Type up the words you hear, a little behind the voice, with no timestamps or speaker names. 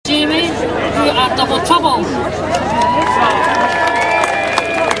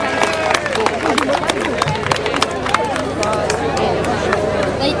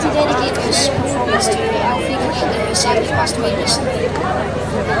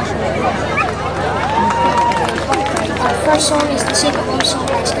first song is the secret love song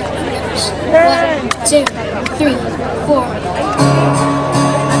by Stephen Rivers. 1, 2, 3, 4.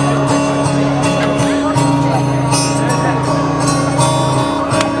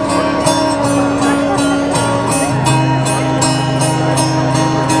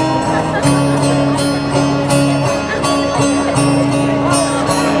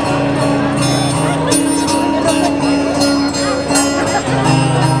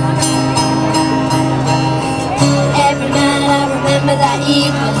 That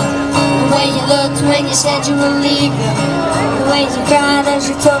evening, the way you looked when you said you were leaving, the way you cried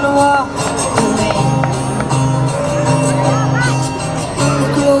as you turned to walk away, the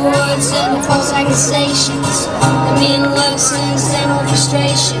cruel words and the false accusations, the mean looks and external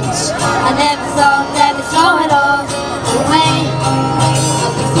frustrations. I never thought that we'd throw it all away,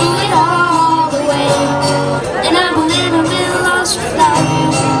 but we threw it all away. And I'm a little bit lost without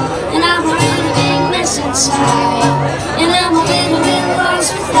you, and I'm a really big mess inside. And I'm a little bit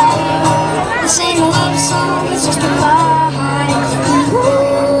lost without you. This ain't a love song, it's just a goodbye.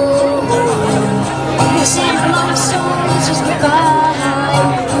 Ooh. This ain't a love song, it's just a goodbye.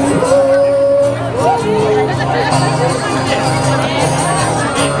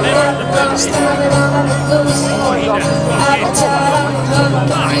 Lost love and all of it losing. I've been tired, I'm becoming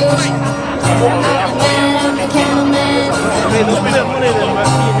confusion. I'm mad, I'm the kind of man.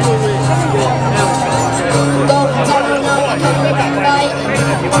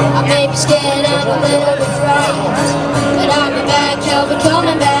 I may be scared and a little bit frightened, but I'll be back, I'll be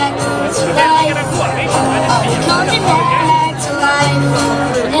coming back to life. I'll be coming back to life.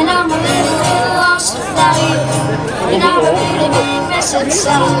 And I'm a little bit lost without you, and I'm a really big mess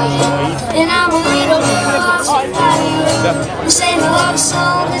inside. And I'm a little bit lost without you. This ain't a love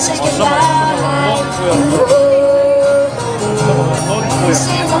song, this is goodbye. Ooh. This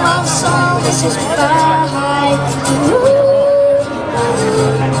ain't a love song, this is goodbye. Ooh.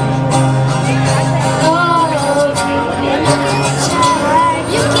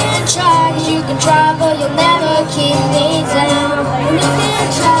 You can try, but you'll never keep me down. You can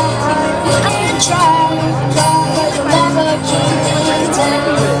try, you can try, but you'll never keep me down.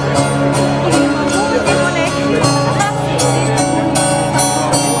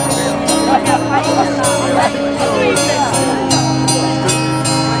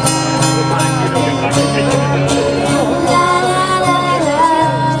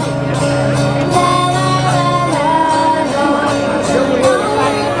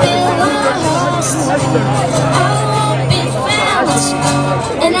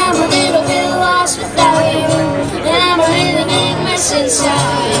 And I'm a little bit lost without you, and I'm a really big mess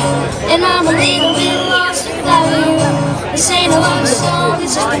inside. And I'm a little bit lost without you. This ain't a love song,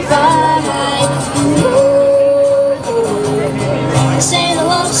 this is goodbye. Ooh. This ain't a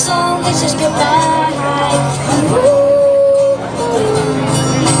love song, this is goodbye. Ooh.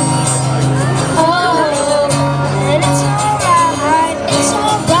 Oh, and it's alright,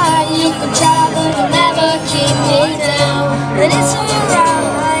 you can try, but you'll never keep me down. And it's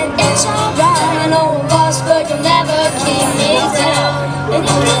alright, I know I'm lost, but you'll never keep me down. And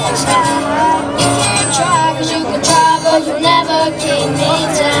you can try, cause you can try, but you'll never keep me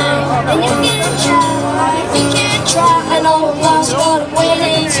down. And you can try, I know I'm lost, but I'm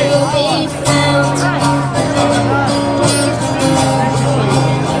waiting to be found.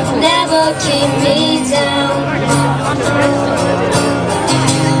 Never keep me down.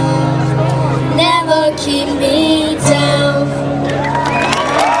 Never keep me down.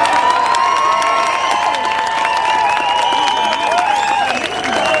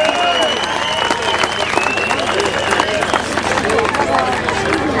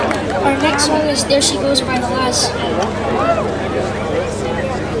 Our next song is There She Goes by the Laws.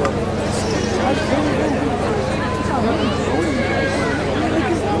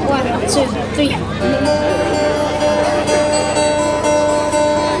 1, 2, 3.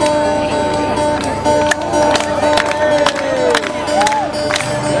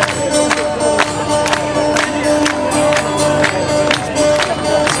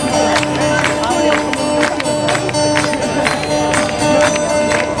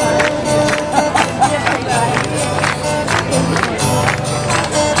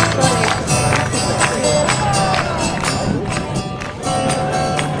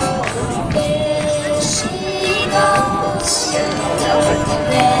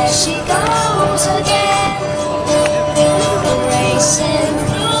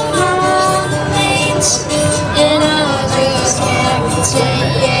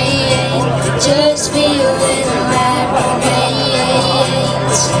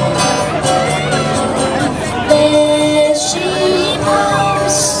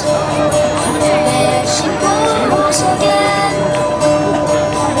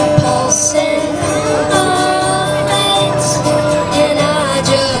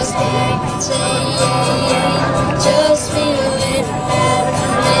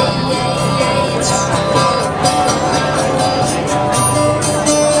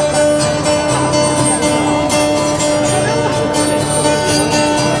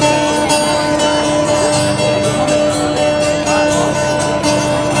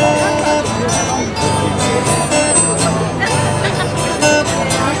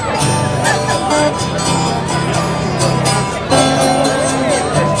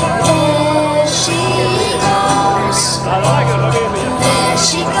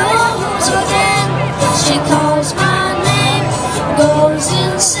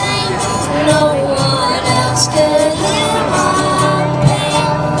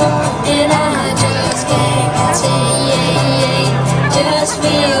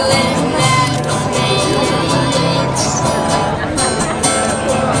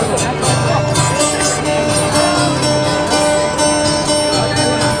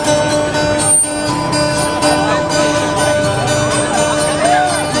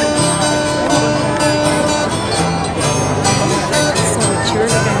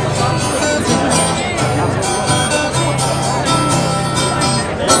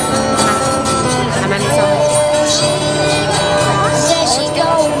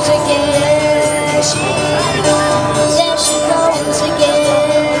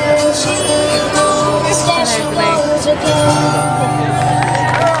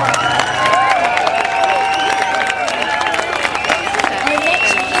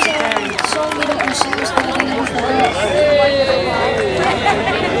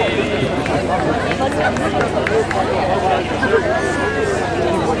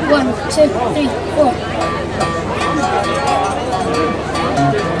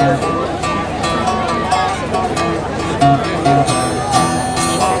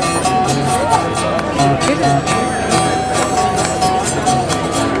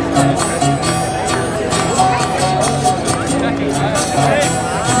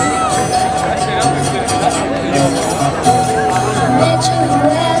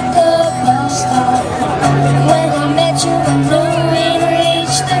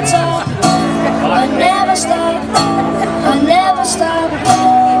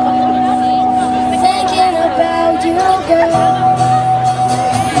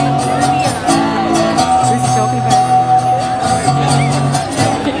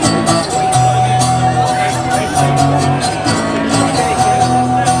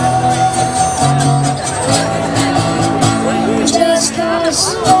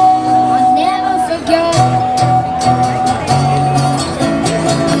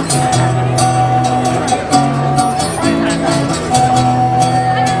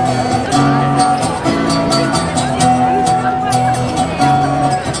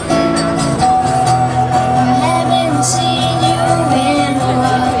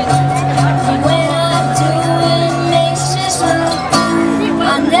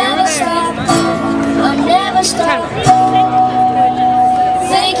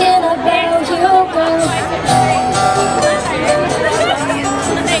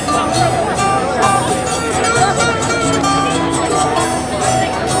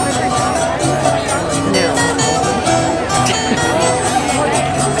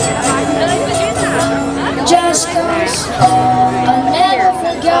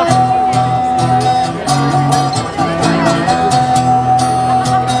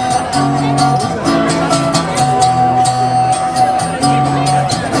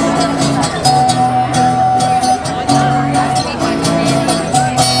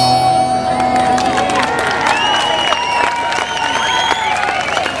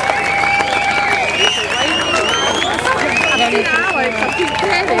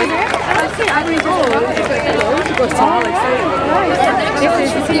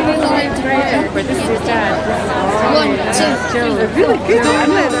 One, two, three, Really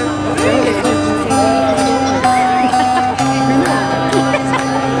good.